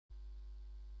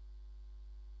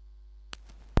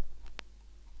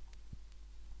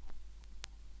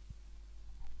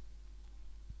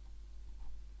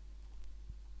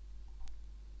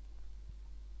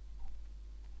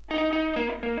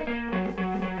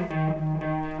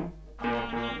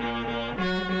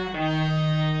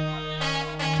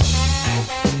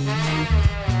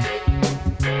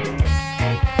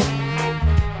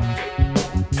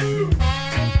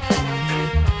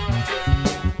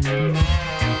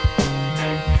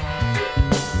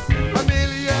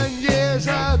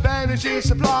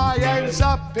supply ends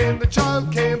up in the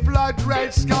choking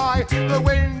blood-red sky. The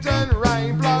wind and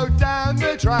rain blow down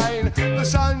the drain. The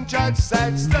sun just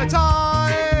sets the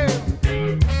time.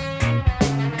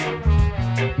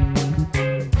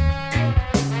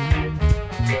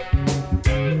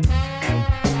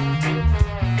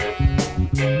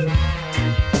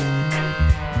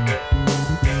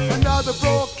 Another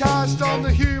broadcast on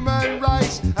the human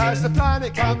race as the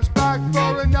planet comes back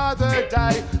for another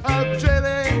day of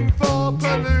drilling for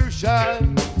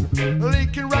pollution,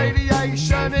 leaking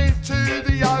radiation into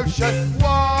the ocean.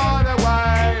 What a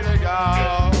way to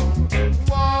go!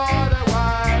 What a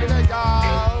way to go!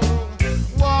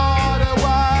 What a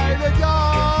way to go!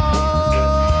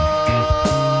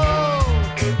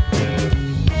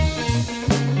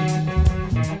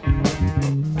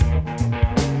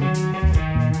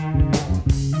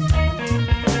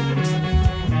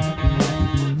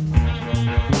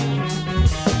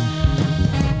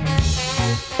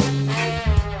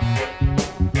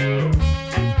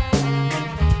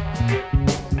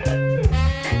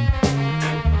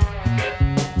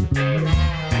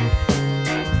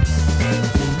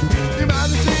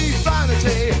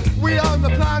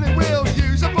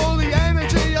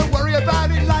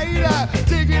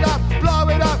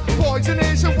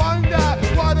 Poisonous and wonder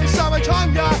why there's so much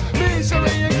hunger,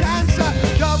 misery and cancer.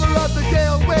 Cover up the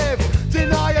guilt with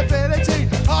deniability,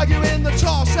 arguing the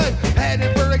toss and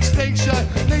heading for extinction.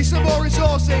 Need some more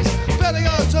resources, filling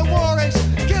out to warrants,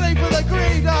 killing for the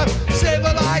greed of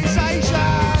civilization.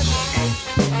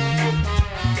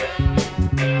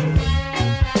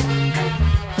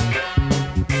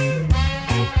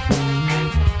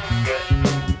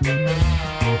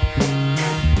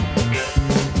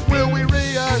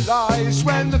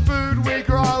 When the food we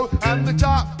grow and the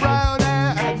dark brown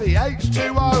air and the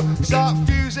H2O start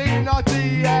fusing our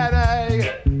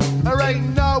DNA, there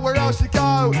ain't nowhere else to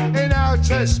go in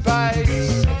outer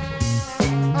space,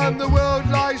 and the world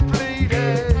lies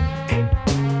bleeding,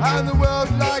 and the world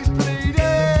lies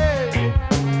bleeding,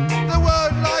 the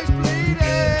world lies bleeding.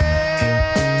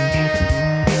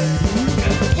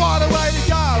 What a way to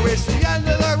go, it's the end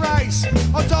of the race,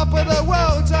 on top of the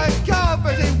world and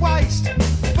covered in waste.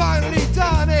 Finally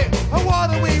done it, and what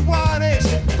do we want? It's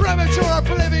premature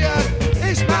oblivion,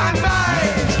 it's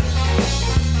man-made!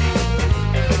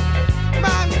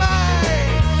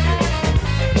 Man-made!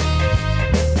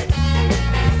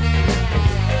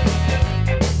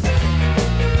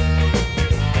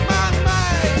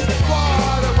 Man-made!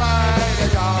 What a way to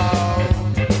go!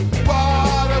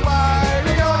 What a way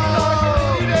to go!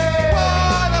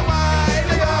 What a way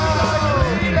to go!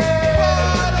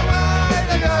 What a way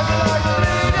to go!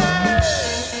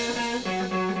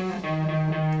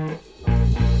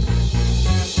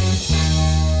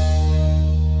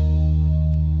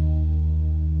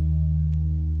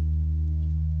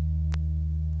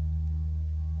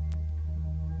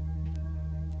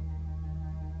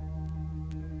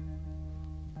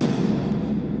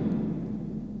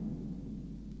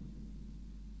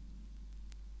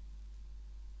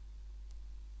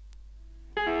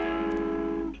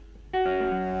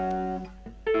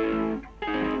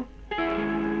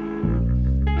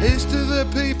 Here's to the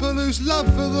people whose love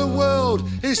for the world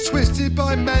is twisted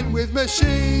by men with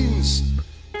machines.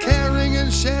 Caring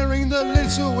and sharing the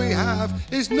little we have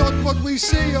is not what we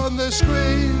see on the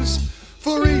screens.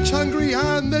 For each hungry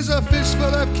hand there's a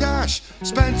fistful of cash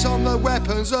spent on the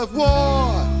weapons of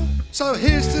war. So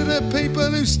here's to the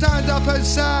people who stand up and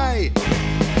say,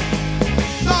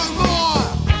 no more!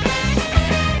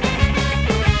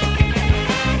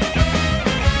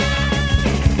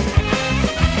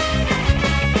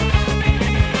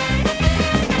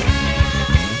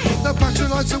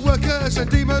 Patronize the workers and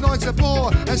demonize the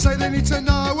poor and say they need to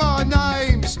know our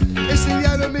names. It's the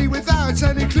enemy without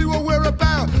any clue what we're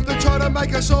about. They're trying to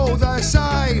make us all the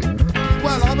same.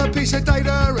 Well, I'm a piece of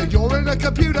data and you're in a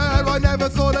computer. I never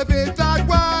thought of it that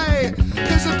way.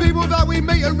 Cause the people that we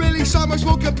meet are really so much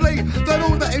more complete than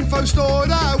all the info stored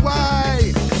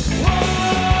away.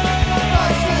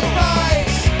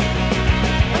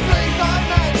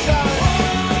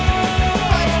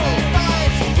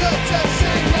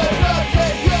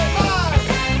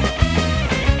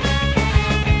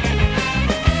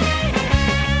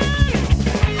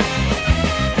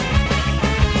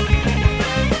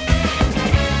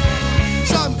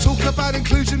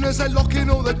 Inclusion as they're locking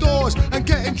all the doors and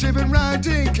getting driven round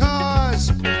in cars.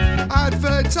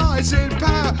 Advertising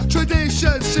power,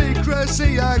 tradition,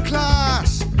 secrecy and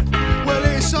class. Well,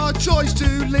 it's our choice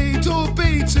to lead or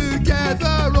be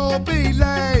together or be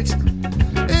led.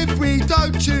 If we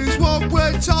don't choose what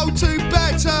we're told to,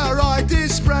 better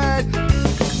ideas spread.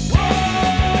 Face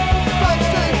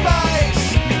to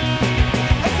face.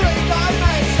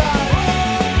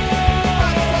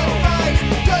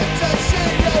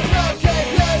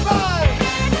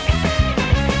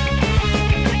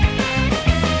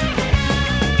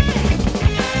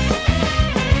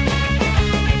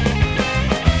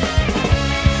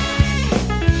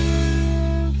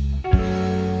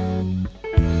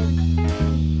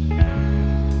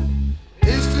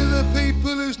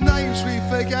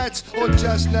 met or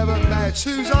just never met,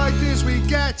 whose ideas we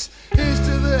get. Here's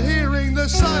to the hearing, the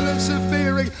silence of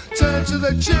fearing, turn to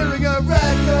the cheering of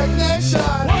recognition.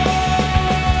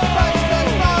 Face to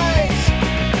face,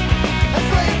 a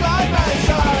free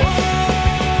dimension.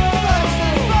 Face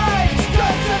to face,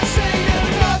 good to see you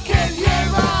looking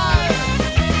human.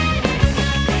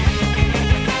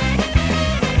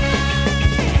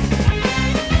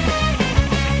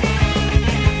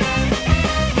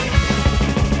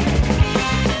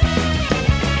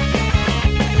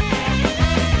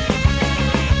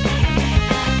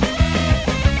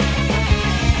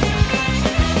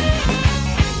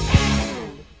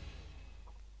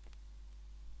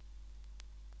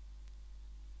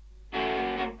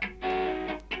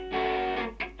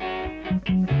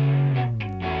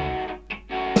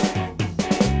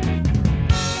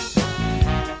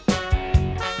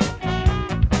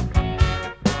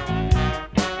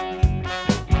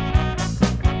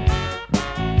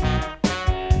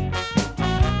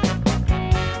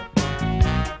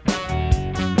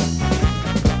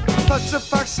 Lots of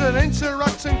facts that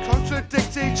interact and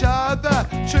contradict each other.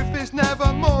 Truth is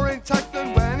never more intact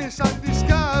than when it's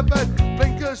undiscovered.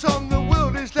 Blinkers on the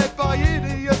world is led by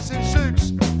idiots in suits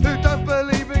who don't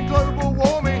believe in global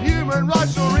warming, human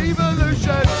rights or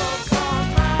evolution.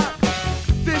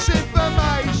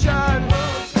 Disinformation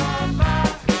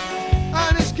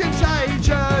and its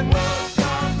contagion.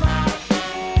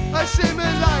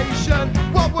 Assimilation.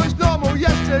 What was normal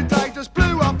yesterday just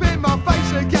blew up in my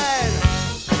face again.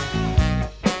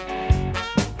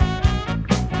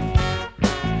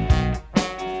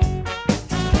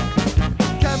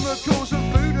 Chemicals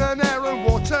and food and air and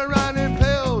water and in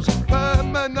pills.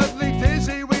 Permanently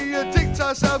dizzy, we addict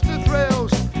ourselves to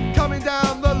thrills. Coming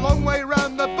down the long way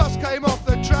round, the bus came off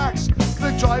the tracks.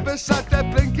 The driver sat there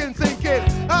blinking, thinking,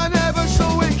 I never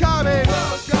saw it coming.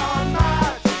 World's gone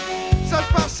mad. Such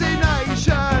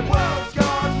fascination. World's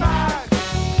gone mad.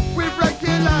 With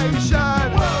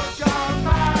regulation. World's gone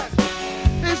mad.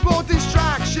 It's more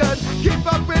distraction. Keep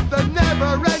up with the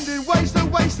never-ending waste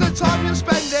and waste the time you're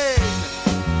spending.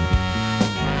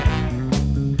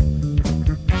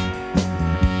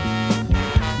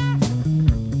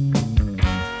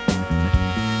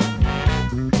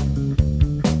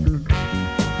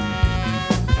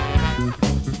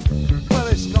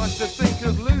 To think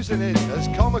of losing it as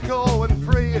comical and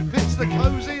free. It fits the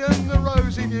cosy and the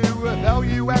rosy view of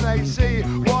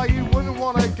LUNAC. Why you wouldn't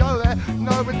want to go there?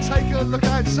 No, but take a look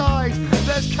outside.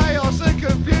 There's chaos and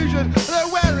confusion. They're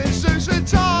wearing suits and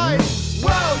ties.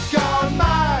 World's gone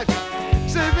mad.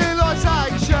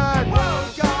 Civilization.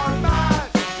 World's gone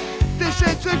mad.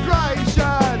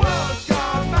 Disintegration. World's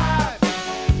gone mad.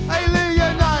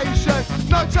 Alienation.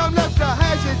 No time left to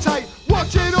hesitate.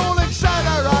 Watch it all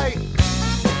accelerate.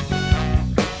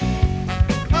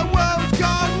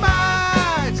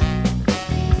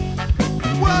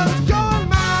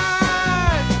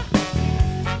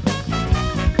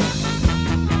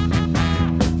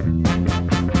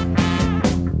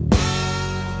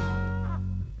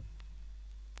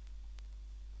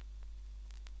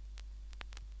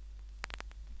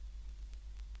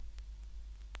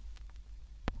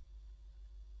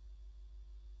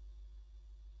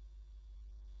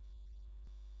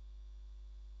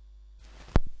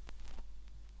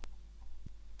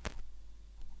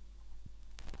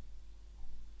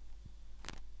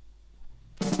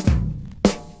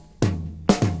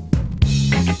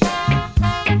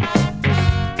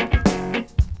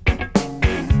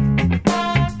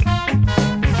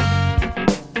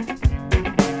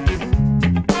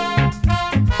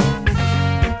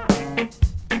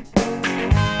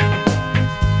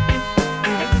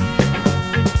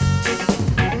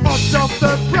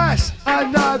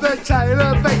 Another tale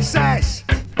of excess.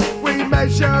 We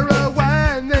measure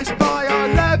awareness by our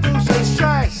levels of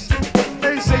stress.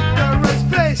 Is ignorance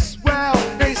bliss? Well,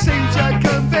 it seems you're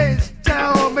convinced.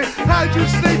 Tell me, how'd you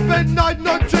sleep at night,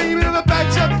 not dreaming of a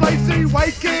better place to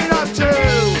waking up to?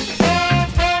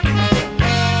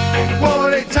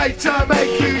 What'd it take to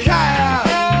make you care?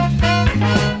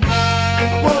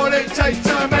 What'd it take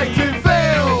to make you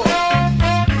feel?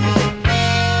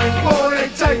 What'd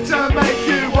it take to make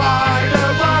you wide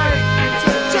awake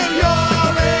to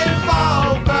your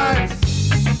involvement?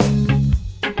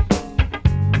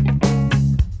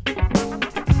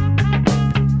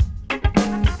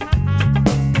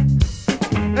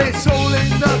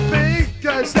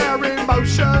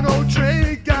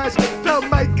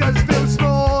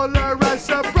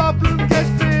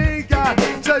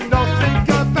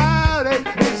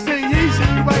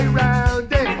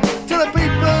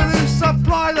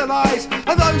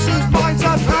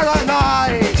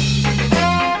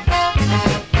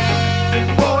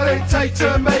 take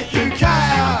to make you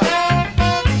care?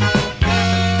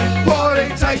 What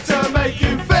it take to make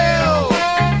you feel?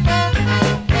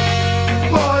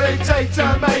 What it take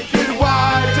to make you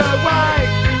wide awake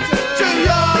to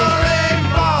your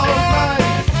involvement?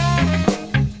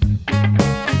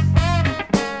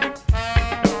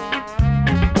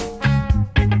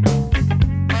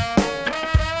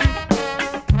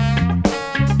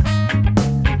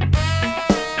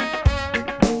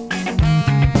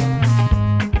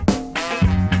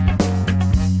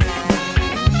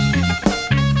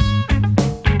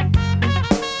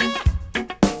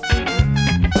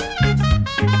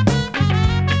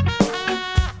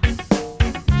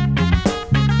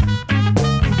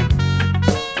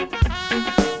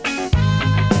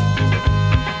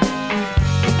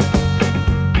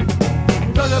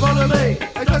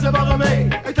 It doesn't bother me,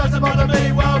 it doesn't bother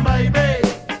me, well maybe.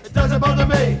 It doesn't bother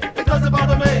me, it doesn't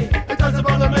bother me, it doesn't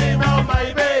bother me, well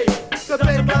maybe. The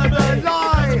bigger they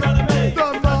lie, the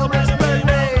more it's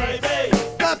believed.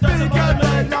 The bigger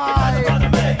they lie,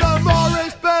 the more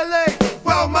it's believed,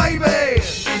 well maybe.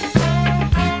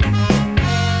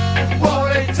 What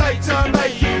would it take to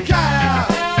make you care?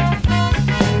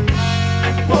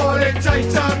 What would it take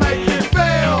to make you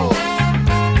feel?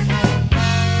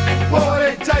 What would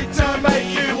it take to make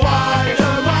you wide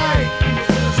awake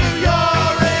to your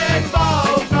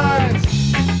involvement?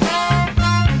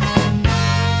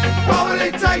 What would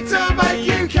it take to make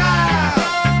you care?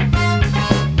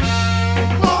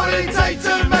 What would it take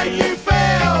to make you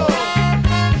feel?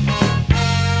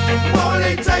 What would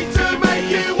it take to make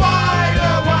you wide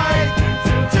awake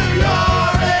to your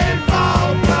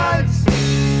involvement?